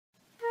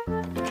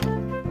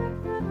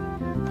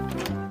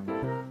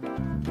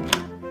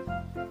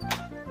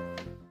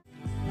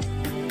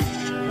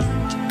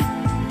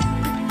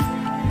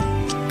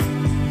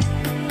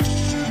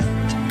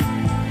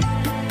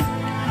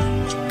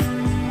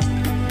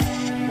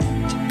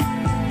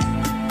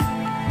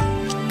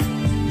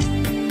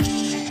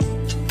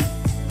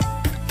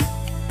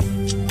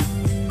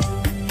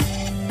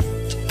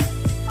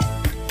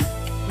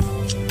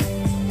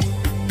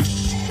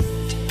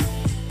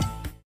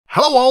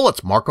Hello all,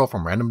 it's Marco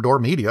from Random Door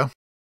Media.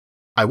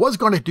 I was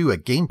going to do a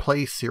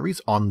gameplay series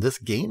on this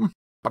game,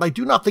 but I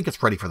do not think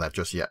it's ready for that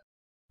just yet.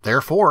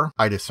 Therefore,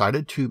 I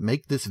decided to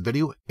make this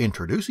video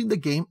introducing the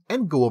game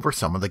and go over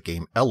some of the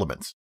game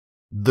elements.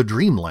 The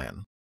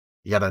Dreamland,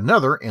 yet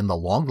another in the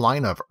long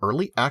line of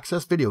early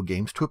access video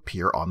games to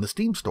appear on the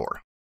Steam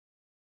store.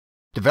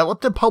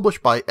 Developed and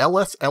published by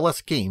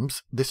LSLS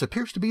Games, this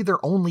appears to be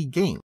their only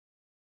game.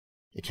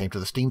 It came to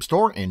the Steam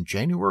store in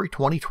January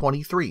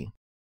 2023.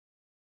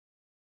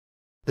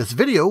 This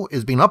video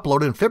is being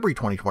uploaded in February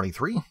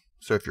 2023,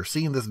 so if you're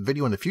seeing this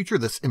video in the future,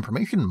 this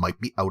information might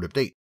be out of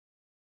date.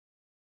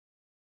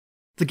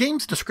 The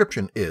game's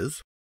description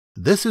is,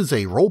 this is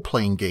a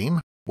role-playing game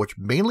which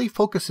mainly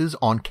focuses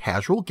on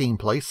casual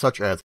gameplay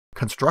such as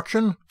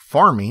construction,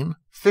 farming,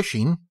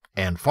 fishing,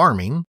 and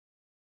farming,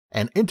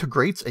 and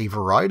integrates a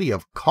variety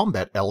of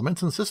combat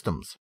elements and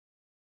systems.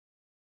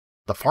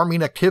 The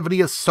farming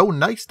activity is so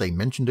nice they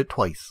mentioned it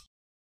twice.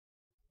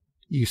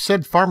 You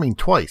said farming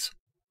twice.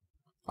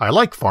 I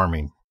like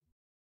farming.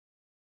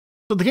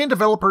 So the game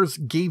developers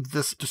gave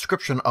this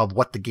description of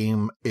what the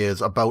game is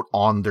about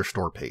on their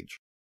store page.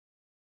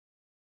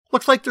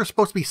 Looks like there's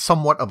supposed to be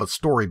somewhat of a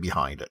story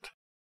behind it.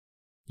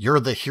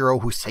 You're the hero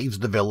who saves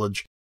the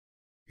village.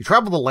 You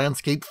travel the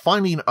landscape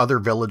finding other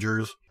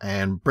villagers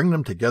and bring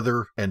them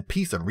together in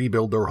peace and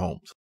rebuild their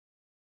homes.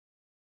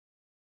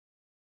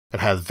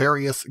 It has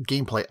various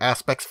gameplay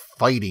aspects: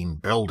 fighting,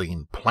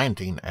 building,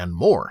 planting, and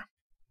more.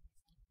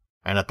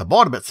 And at the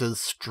bottom it says,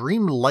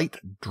 Streamlight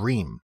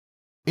Dream.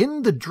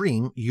 In the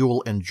dream, you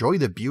will enjoy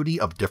the beauty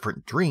of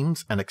different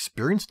dreams and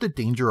experience the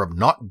danger of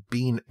not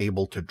being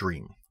able to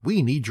dream.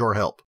 We need your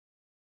help.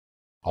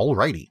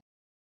 Alrighty.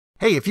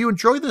 Hey, if you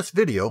enjoy this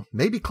video,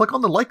 maybe click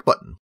on the like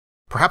button.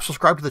 Perhaps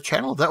subscribe to the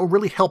channel, that will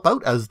really help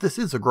out as this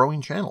is a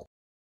growing channel.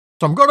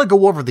 So I'm going to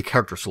go over the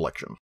character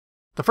selection.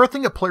 The first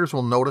thing that players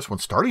will notice when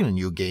starting a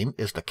new game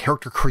is the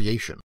character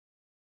creation.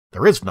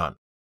 There is none.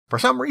 For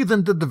some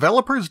reason, the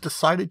developers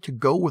decided to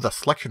go with a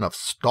selection of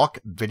stock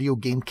video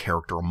game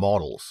character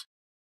models.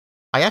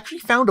 I actually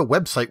found a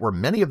website where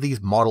many of these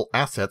model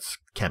assets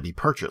can be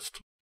purchased.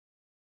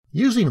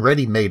 Using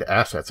ready-made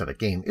assets in a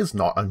game is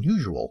not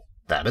unusual.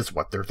 That is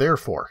what they're there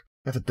for.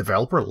 If a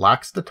developer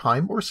lacks the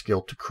time or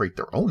skill to create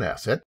their own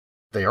asset,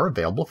 they are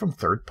available from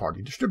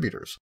third-party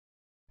distributors.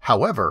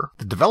 However,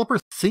 the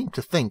developers seem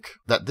to think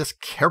that this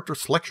character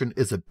selection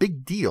is a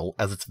big deal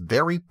as it's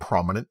very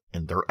prominent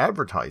in their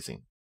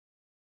advertising.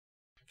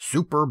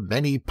 Super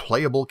many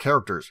playable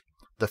characters.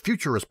 The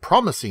future is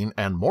promising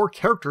and more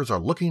characters are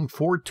looking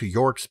forward to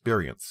your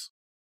experience.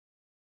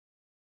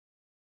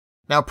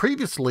 Now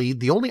previously,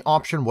 the only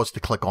option was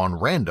to click on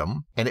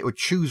random and it would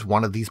choose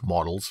one of these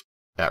models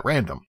at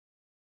random.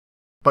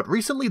 But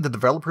recently the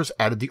developers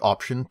added the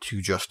option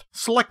to just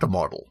select a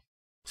model.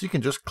 So you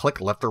can just click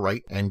left or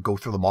right and go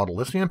through the model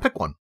listing and pick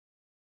one.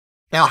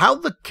 Now how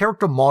the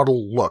character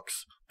model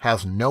looks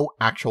has no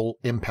actual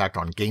impact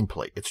on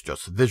gameplay, it's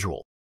just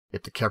visual.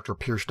 If the character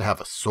appears to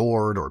have a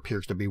sword or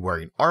appears to be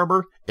wearing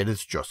armor, it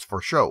is just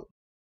for show.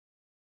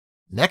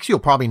 Next, you'll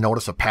probably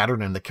notice a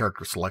pattern in the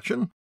character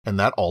selection, and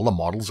that all the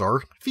models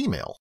are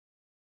female.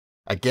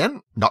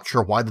 Again, not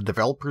sure why the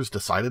developers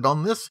decided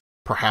on this.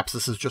 Perhaps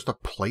this is just a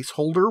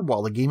placeholder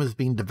while the game is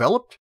being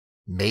developed.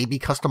 Maybe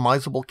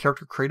customizable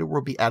character creator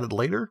will be added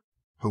later.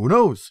 Who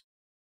knows?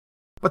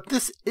 But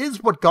this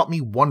is what got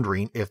me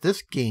wondering if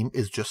this game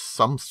is just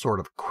some sort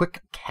of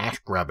quick cash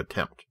grab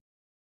attempt.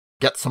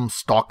 Get some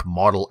stock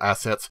model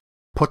assets,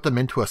 put them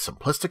into a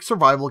simplistic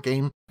survival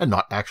game, and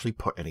not actually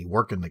put any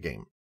work in the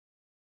game.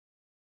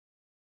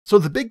 So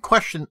the big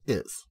question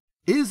is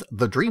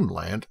the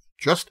Dreamland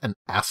just an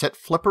asset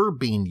flipper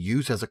being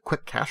used as a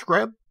quick cash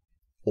grab?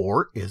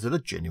 Or is it a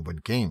genuine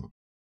game?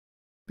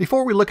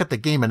 Before we look at the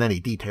game in any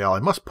detail,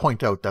 I must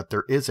point out that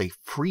there is a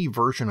free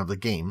version of the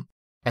game,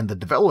 and the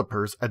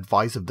developers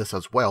advise of this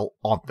as well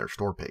on their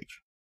store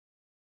page.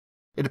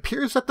 It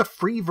appears that the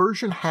free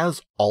version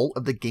has all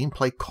of the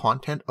gameplay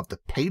content of the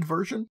paid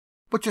version,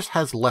 but just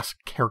has less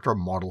character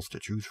models to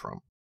choose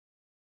from.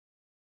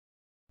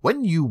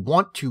 When you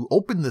want to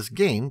open this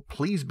game,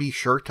 please be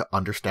sure to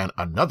understand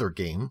another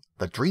game,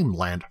 the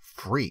Dreamland,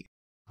 free.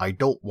 I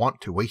don't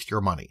want to waste your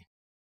money.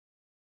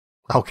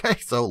 Okay,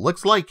 so it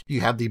looks like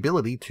you have the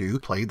ability to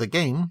play the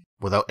game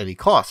without any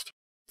cost,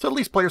 so at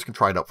least players can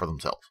try it out for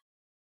themselves.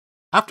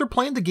 After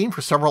playing the game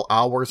for several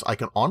hours, I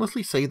can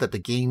honestly say that the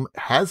game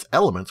has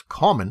elements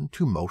common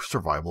to most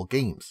survival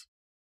games.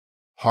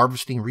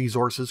 Harvesting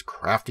resources,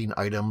 crafting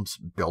items,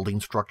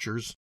 building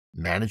structures,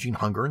 managing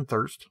hunger and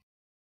thirst.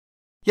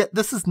 Yet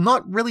this is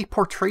not really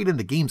portrayed in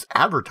the game's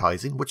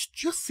advertising, which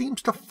just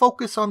seems to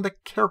focus on the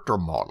character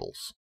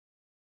models.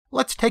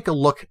 Let's take a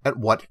look at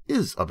what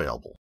is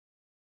available.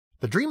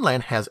 The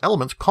Dreamland has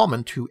elements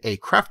common to a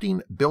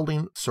crafting,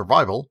 building,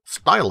 survival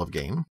style of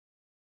game.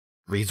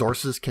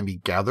 Resources can be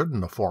gathered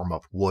in the form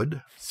of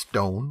wood,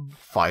 stone,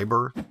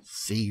 fiber,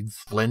 seeds,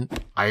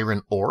 flint,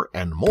 iron ore,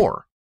 and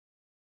more.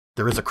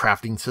 There is a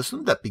crafting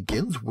system that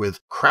begins with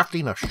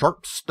crafting a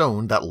sharp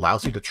stone that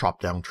allows you to chop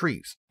down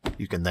trees.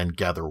 You can then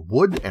gather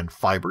wood and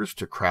fibers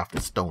to craft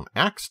a stone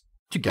axe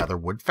to gather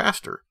wood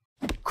faster.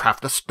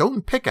 Craft a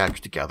stone pickaxe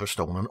to gather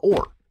stone and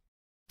ore.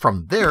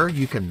 From there,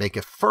 you can make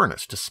a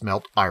furnace to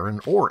smelt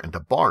iron ore into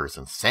bars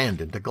and sand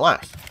into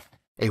glass.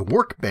 A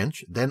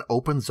workbench then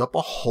opens up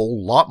a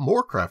whole lot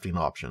more crafting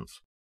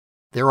options.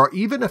 There are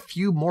even a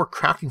few more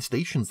crafting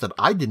stations that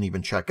I didn't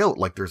even check out,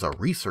 like there's a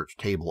research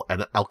table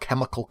and an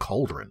alchemical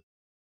cauldron.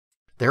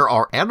 There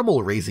are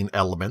animal raising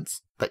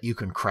elements that you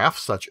can craft,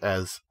 such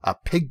as a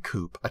pig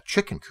coop, a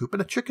chicken coop,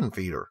 and a chicken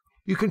feeder.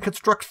 You can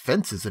construct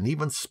fences and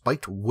even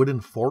spiked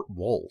wooden fort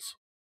walls.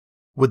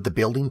 With the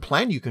building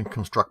plan, you can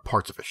construct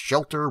parts of a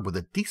shelter with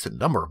a decent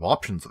number of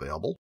options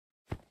available.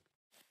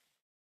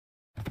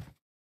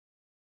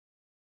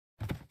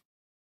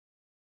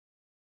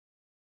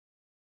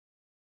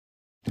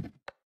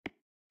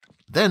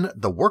 Then,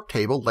 the work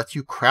table lets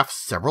you craft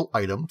several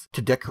items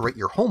to decorate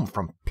your home,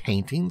 from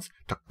paintings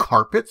to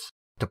carpets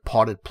to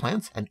potted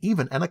plants and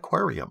even an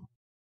aquarium.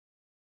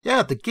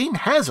 Yeah, the game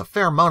has a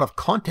fair amount of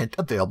content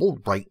available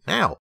right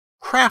now.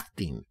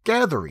 Crafting,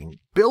 gathering,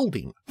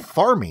 building,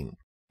 farming.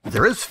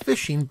 There is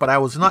fishing, but I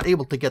was not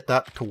able to get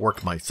that to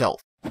work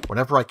myself.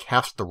 Whenever I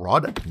cast the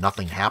rod,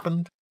 nothing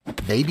happened.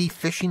 Maybe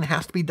fishing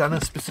has to be done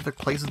in specific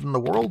places in the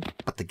world,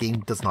 but the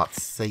game does not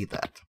say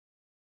that.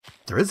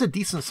 There is a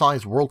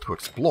decent-sized world to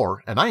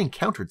explore, and I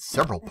encountered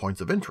several points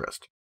of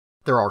interest.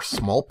 There are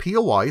small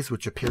POIs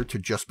which appear to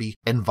just be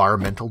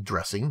environmental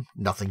dressing,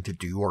 nothing to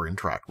do or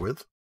interact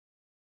with.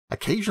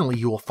 Occasionally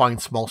you will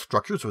find small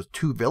structures with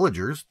 2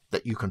 villagers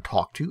that you can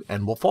talk to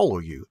and will follow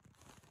you.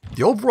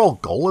 The overall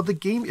goal of the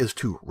game is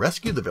to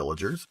rescue the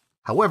villagers.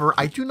 However,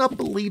 I do not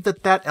believe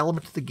that that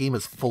element of the game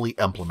is fully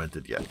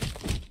implemented yet.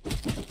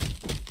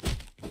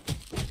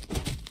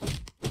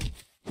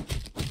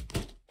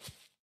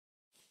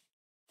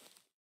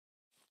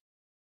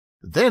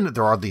 Then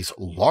there are these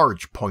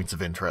large points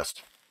of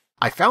interest.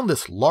 I found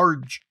this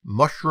large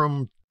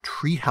mushroom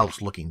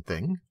treehouse looking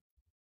thing.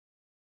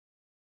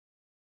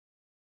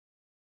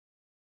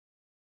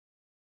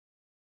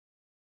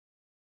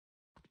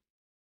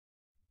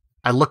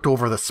 I looked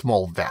over the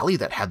small valley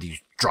that had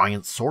these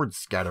giant swords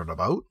scattered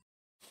about.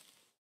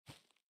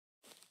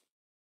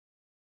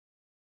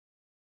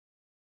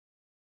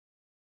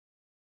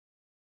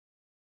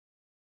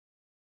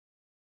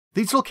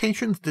 These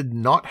locations did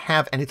not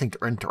have anything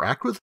to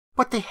interact with,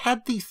 but they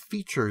had these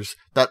features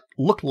that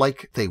looked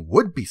like they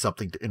would be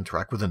something to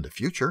interact with in the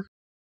future.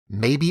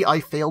 Maybe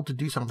I failed to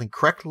do something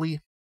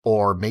correctly,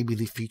 or maybe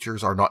the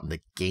features are not in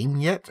the game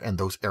yet and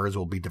those areas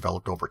will be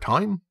developed over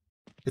time.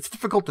 It's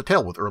difficult to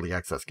tell with early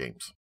access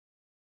games.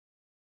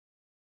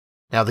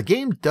 Now, the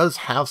game does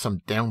have some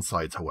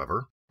downsides,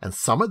 however, and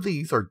some of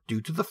these are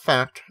due to the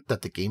fact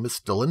that the game is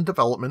still in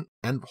development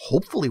and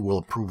hopefully will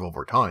improve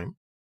over time.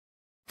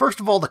 First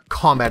of all, the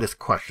combat is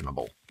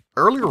questionable.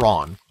 Earlier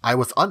on, I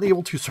was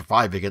unable to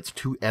survive against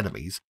 2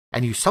 enemies,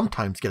 and you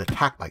sometimes get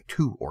attacked by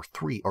 2 or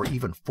 3 or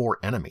even 4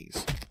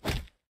 enemies.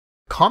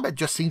 Combat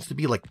just seems to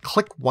be like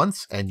click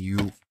once and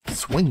you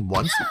swing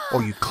once,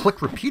 or you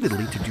click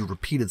repeatedly to do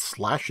repeated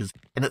slashes,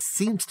 and it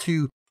seems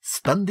to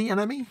stun the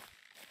enemy.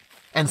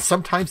 And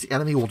sometimes the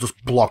enemy will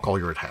just block all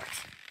your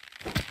attacks.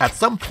 At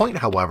some point,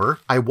 however,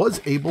 I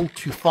was able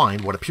to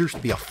find what appears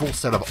to be a full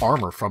set of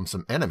armor from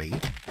some enemy,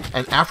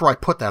 and after I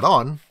put that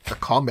on, the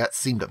combat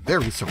seemed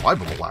very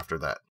survivable after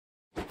that.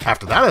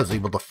 After that, I was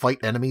able to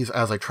fight enemies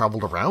as I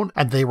traveled around,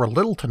 and they were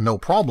little to no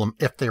problem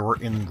if they were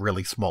in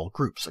really small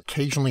groups.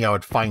 Occasionally I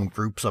would find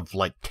groups of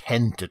like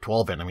 10 to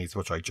 12 enemies,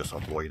 which I just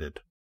avoided.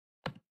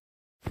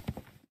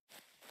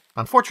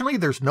 Unfortunately,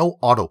 there's no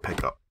auto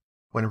pickup.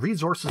 When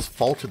resources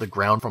fall to the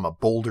ground from a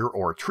boulder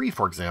or a tree,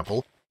 for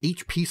example,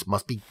 each piece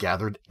must be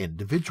gathered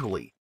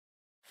individually.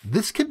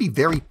 This can be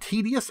very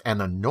tedious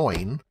and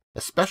annoying,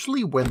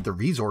 especially when the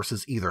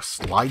resources either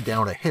slide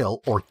down a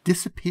hill or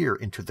disappear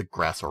into the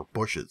grass or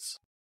bushes.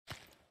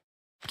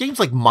 Games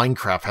like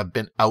Minecraft have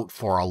been out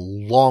for a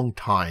long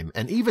time,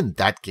 and even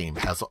that game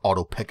has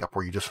auto pickup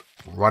where you just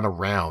run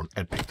around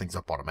and pick things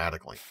up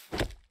automatically.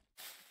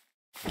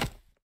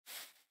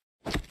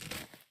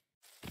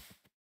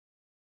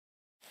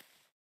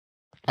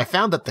 I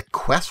found that the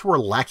quests were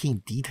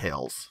lacking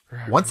details.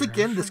 Once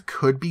again, this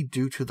could be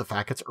due to the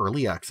fact it's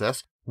early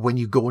access. When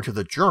you go into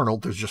the journal,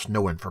 there's just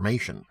no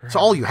information. So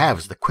all you have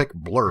is the quick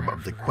blurb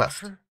of the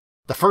quest.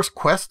 The first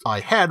quest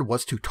I had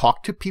was to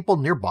talk to people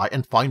nearby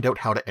and find out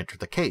how to enter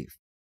the cave.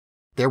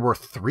 There were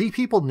 3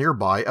 people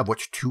nearby, of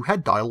which 2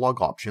 had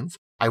dialogue options.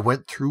 I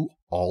went through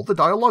all the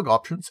dialogue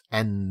options,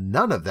 and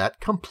none of that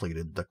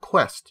completed the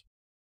quest.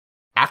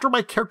 After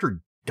my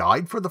character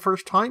died for the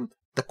first time,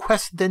 the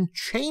quest then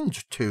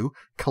changed to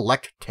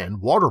collect 10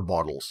 water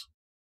bottles.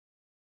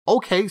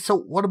 Okay, so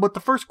what about the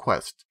first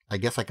quest? I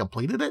guess I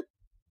completed it?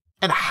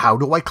 And how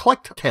do I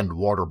collect 10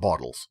 water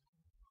bottles?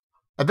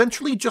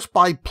 Eventually, just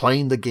by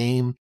playing the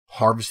game,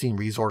 harvesting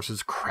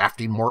resources,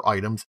 crafting more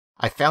items,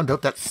 I found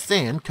out that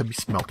sand could be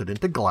smelted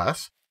into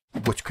glass,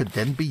 which could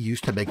then be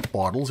used to make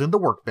bottles in the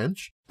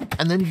workbench,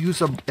 and then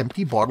use an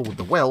empty bottle with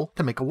the well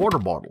to make a water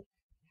bottle.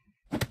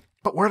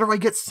 But where do I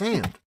get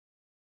sand?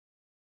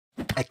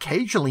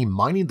 Occasionally,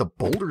 mining the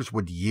boulders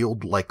would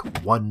yield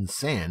like 1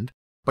 sand,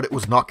 but it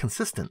was not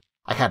consistent.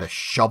 I had a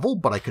shovel,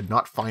 but I could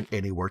not find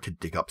anywhere to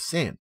dig up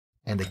sand.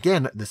 And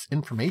again, this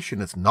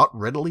information is not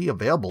readily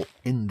available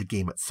in the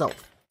game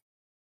itself.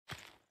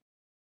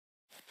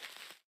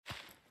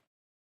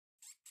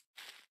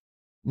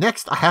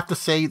 Next, I have to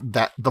say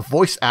that the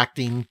voice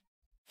acting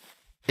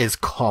is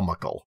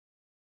comical.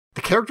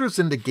 The characters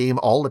in the game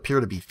all appear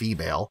to be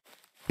female,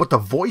 but the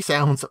voice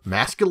sounds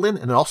masculine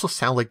and it also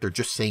sounds like they're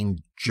just saying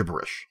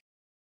gibberish.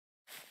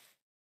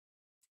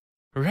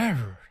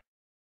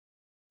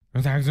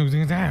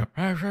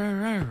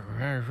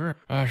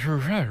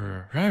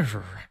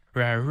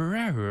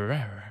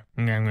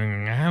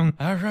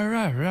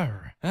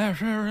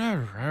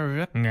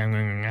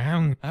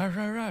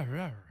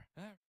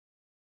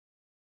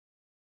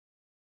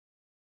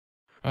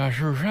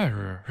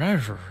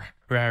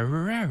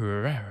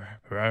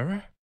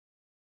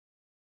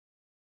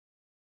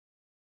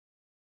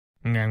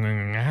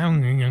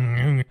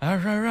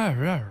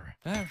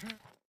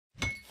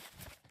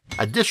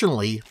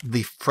 Additionally,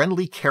 the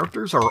friendly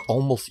characters are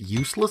almost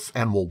useless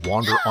and will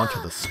wander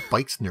onto the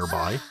spikes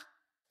nearby,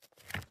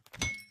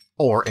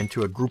 or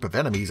into a group of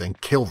enemies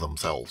and kill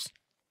themselves.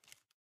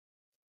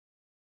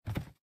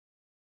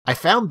 I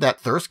found that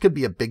thirst could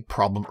be a big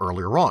problem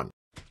earlier on.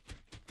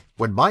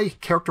 When my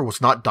character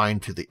was not dying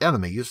to the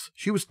enemies,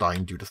 she was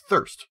dying due to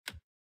thirst.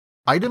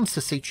 Items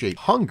to satiate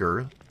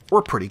hunger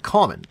were pretty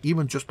common,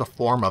 even just a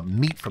form of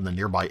meat from the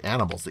nearby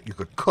animals that you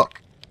could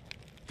cook.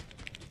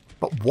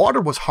 But water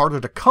was harder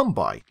to come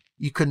by.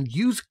 You can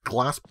use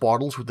glass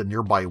bottles with a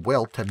nearby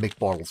well to make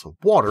bottles of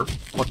water,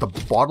 but the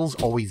bottles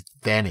always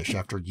vanish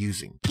after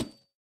using.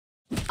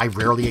 I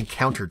rarely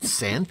encountered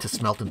sand to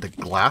smelt into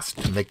glass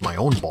to make my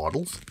own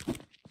bottles.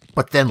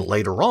 But then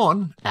later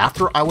on,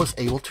 after I was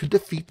able to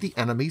defeat the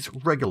enemies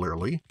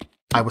regularly,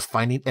 I was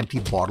finding empty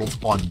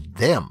bottles on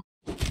them.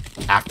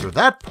 After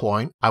that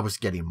point, I was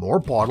getting more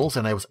bottles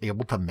and I was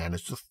able to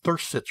manage the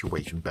thirst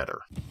situation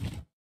better.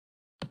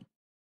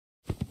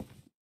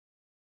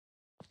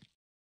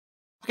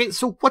 Okay,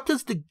 so what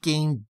does the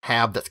game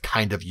have that's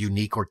kind of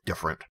unique or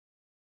different?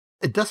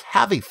 It does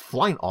have a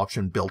flying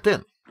option built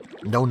in.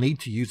 No need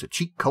to use a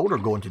cheat code or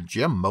go into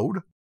gem mode.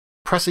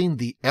 Pressing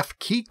the F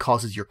key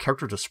causes your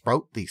character to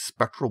sprout the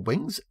spectral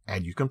wings,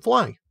 and you can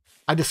fly.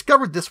 I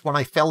discovered this when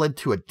I fell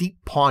into a deep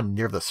pond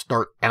near the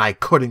start, and I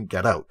couldn't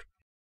get out.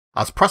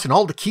 I was pressing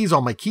all the keys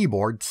on my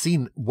keyboard,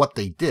 seeing what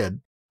they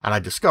did, and I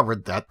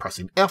discovered that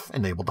pressing F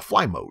enabled the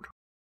fly mode.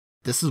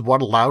 This is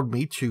what allowed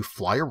me to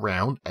fly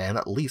around and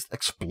at least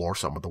explore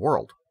some of the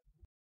world.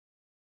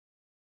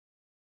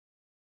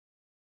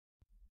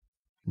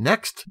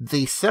 Next,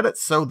 they set it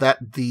so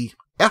that the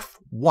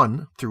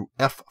F1 through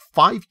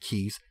F5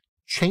 keys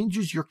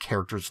changes your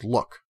character's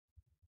look.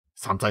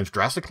 Sometimes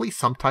drastically,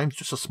 sometimes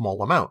just a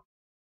small amount.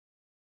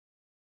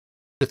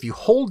 If you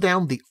hold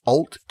down the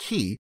Alt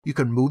key, you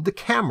can move the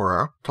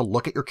camera to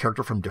look at your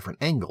character from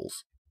different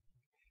angles.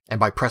 And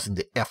by pressing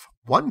the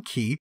F1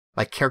 key,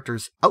 my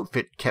character's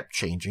outfit kept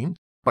changing,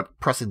 but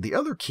pressing the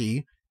other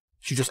key,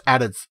 she just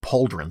added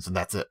pauldrons and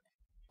that's it.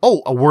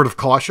 Oh, a word of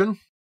caution.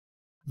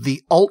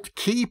 The Alt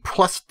key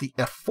plus the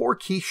F4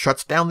 key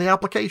shuts down the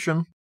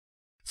application.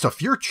 So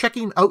if you're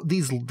checking out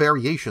these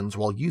variations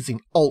while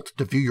using Alt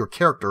to view your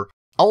character,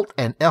 Alt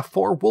and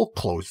F4 will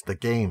close the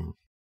game.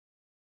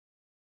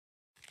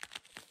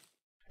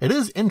 It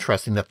is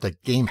interesting that the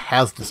game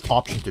has this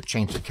option to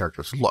change the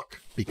character's look,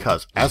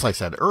 because, as I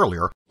said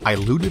earlier, I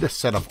looted a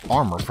set of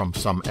armor from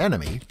some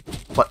enemy,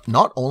 but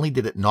not only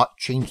did it not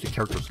change the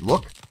character's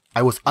look,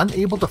 I was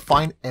unable to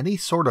find any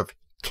sort of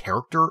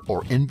character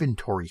or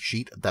inventory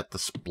sheet that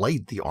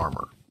displayed the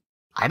armor.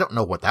 I don't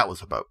know what that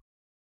was about.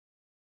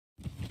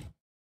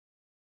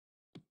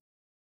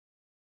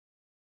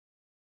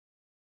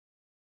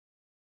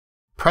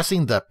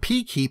 Pressing the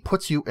P key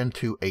puts you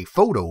into a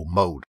photo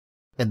mode.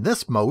 In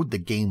this mode, the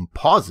game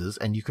pauses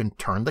and you can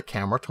turn the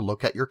camera to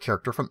look at your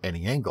character from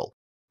any angle.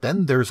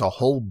 Then there's a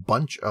whole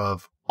bunch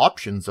of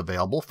options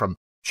available, from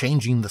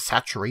changing the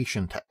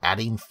saturation to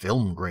adding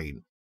film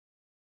grain.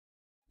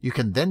 You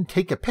can then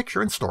take a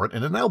picture and store it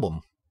in an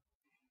album.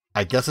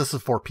 I guess this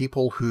is for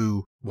people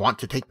who want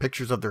to take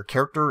pictures of their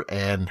character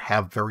and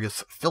have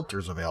various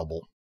filters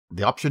available.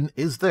 The option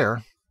is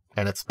there,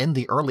 and it's in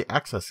the early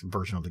access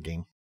version of the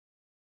game.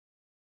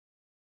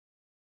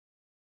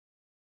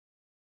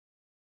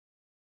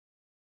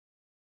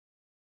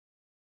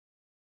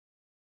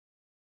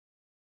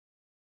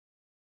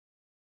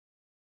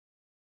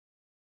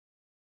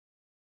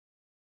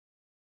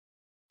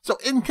 So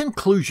in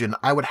conclusion,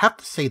 I would have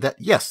to say that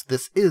yes,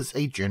 this is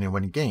a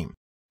genuine game.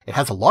 It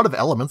has a lot of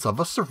elements of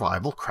a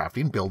survival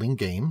crafting building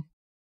game.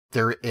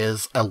 There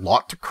is a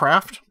lot to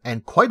craft,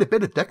 and quite a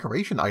bit of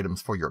decoration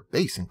items for your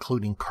base,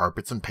 including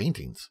carpets and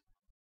paintings.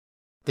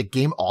 The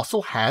game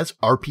also has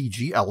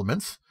RPG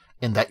elements,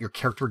 in that your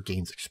character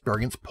gains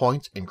experience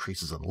points,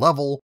 increases in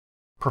level,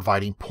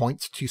 providing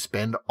points to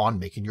spend on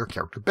making your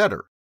character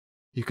better.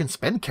 You can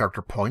spend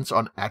character points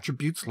on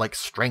attributes like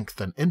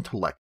strength and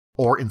intellect,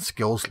 or in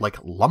skills like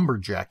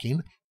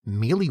lumberjacking,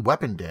 melee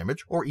weapon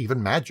damage, or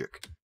even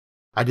magic.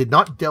 I did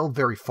not delve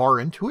very far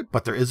into it,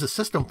 but there is a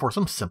system for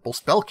some simple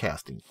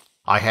spellcasting.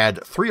 I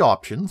had 3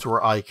 options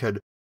where I could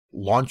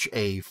launch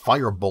a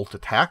firebolt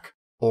attack,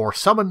 or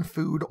summon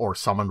food, or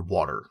summon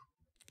water.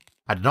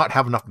 I did not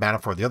have enough mana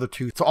for the other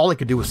 2, so all I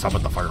could do was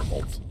summon the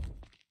firebolts.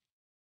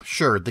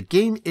 Sure, the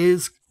game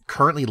is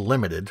currently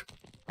limited,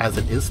 as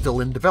it is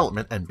still in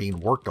development and being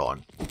worked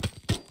on.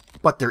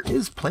 But there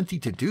is plenty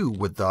to do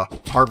with the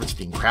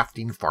harvesting,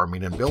 crafting,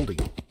 farming, and building.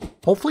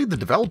 Hopefully the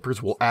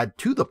developers will add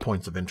to the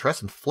points of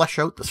interest and flesh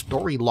out the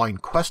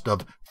storyline quest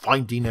of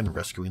finding and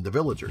rescuing the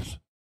villagers.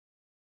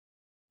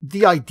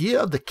 The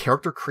idea of the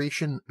character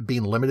creation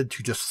being limited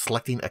to just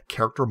selecting a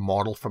character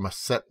model from a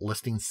set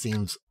listing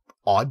seems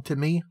odd to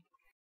me,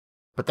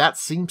 but that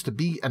seems to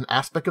be an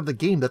aspect of the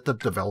game that the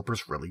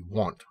developers really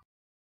want.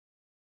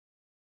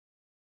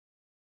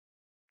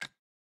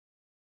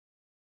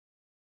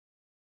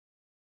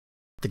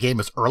 The game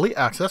is early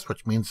access,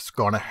 which means it's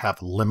going to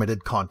have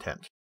limited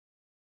content.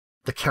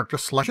 The character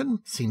selection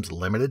seems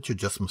limited to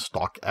just some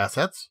stock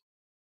assets.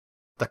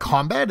 The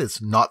combat is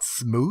not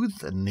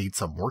smooth and needs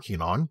some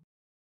working on.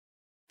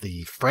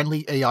 The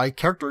friendly AI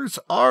characters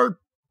are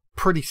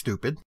pretty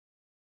stupid.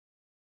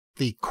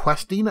 The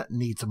questing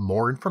needs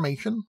more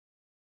information,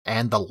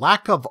 and the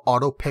lack of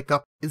auto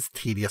pickup is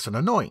tedious and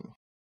annoying.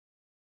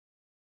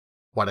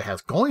 What it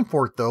has going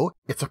for it though,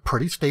 it's a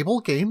pretty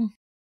stable game.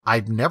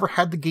 I've never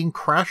had the game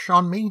crash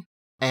on me,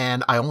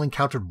 and I only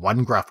encountered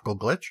one graphical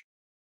glitch.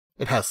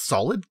 It has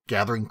solid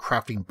gathering,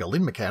 crafting,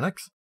 building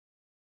mechanics.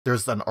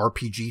 There's an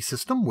RPG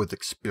system with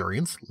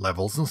experience,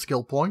 levels, and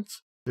skill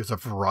points. There's a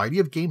variety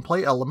of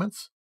gameplay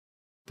elements.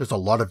 There's a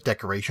lot of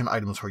decoration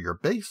items for your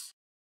base.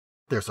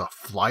 There's a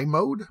fly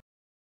mode.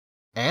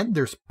 And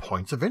there's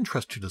points of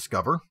interest to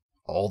discover,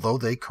 although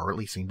they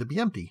currently seem to be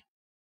empty.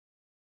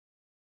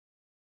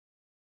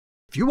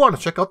 If you want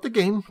to check out the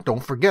game,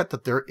 don't forget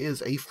that there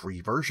is a free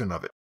version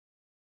of it.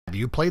 Have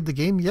you played the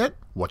game yet?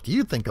 What do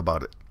you think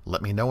about it?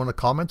 Let me know in the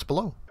comments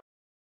below.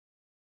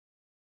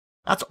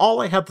 That's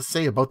all I have to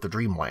say about the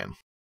Dreamland.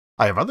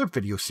 I have other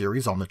video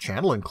series on the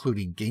channel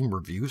including game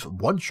reviews,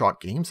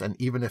 one-shot games, and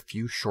even a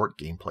few short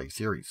gameplay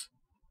series.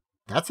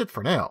 That's it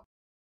for now.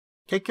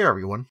 Take care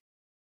everyone.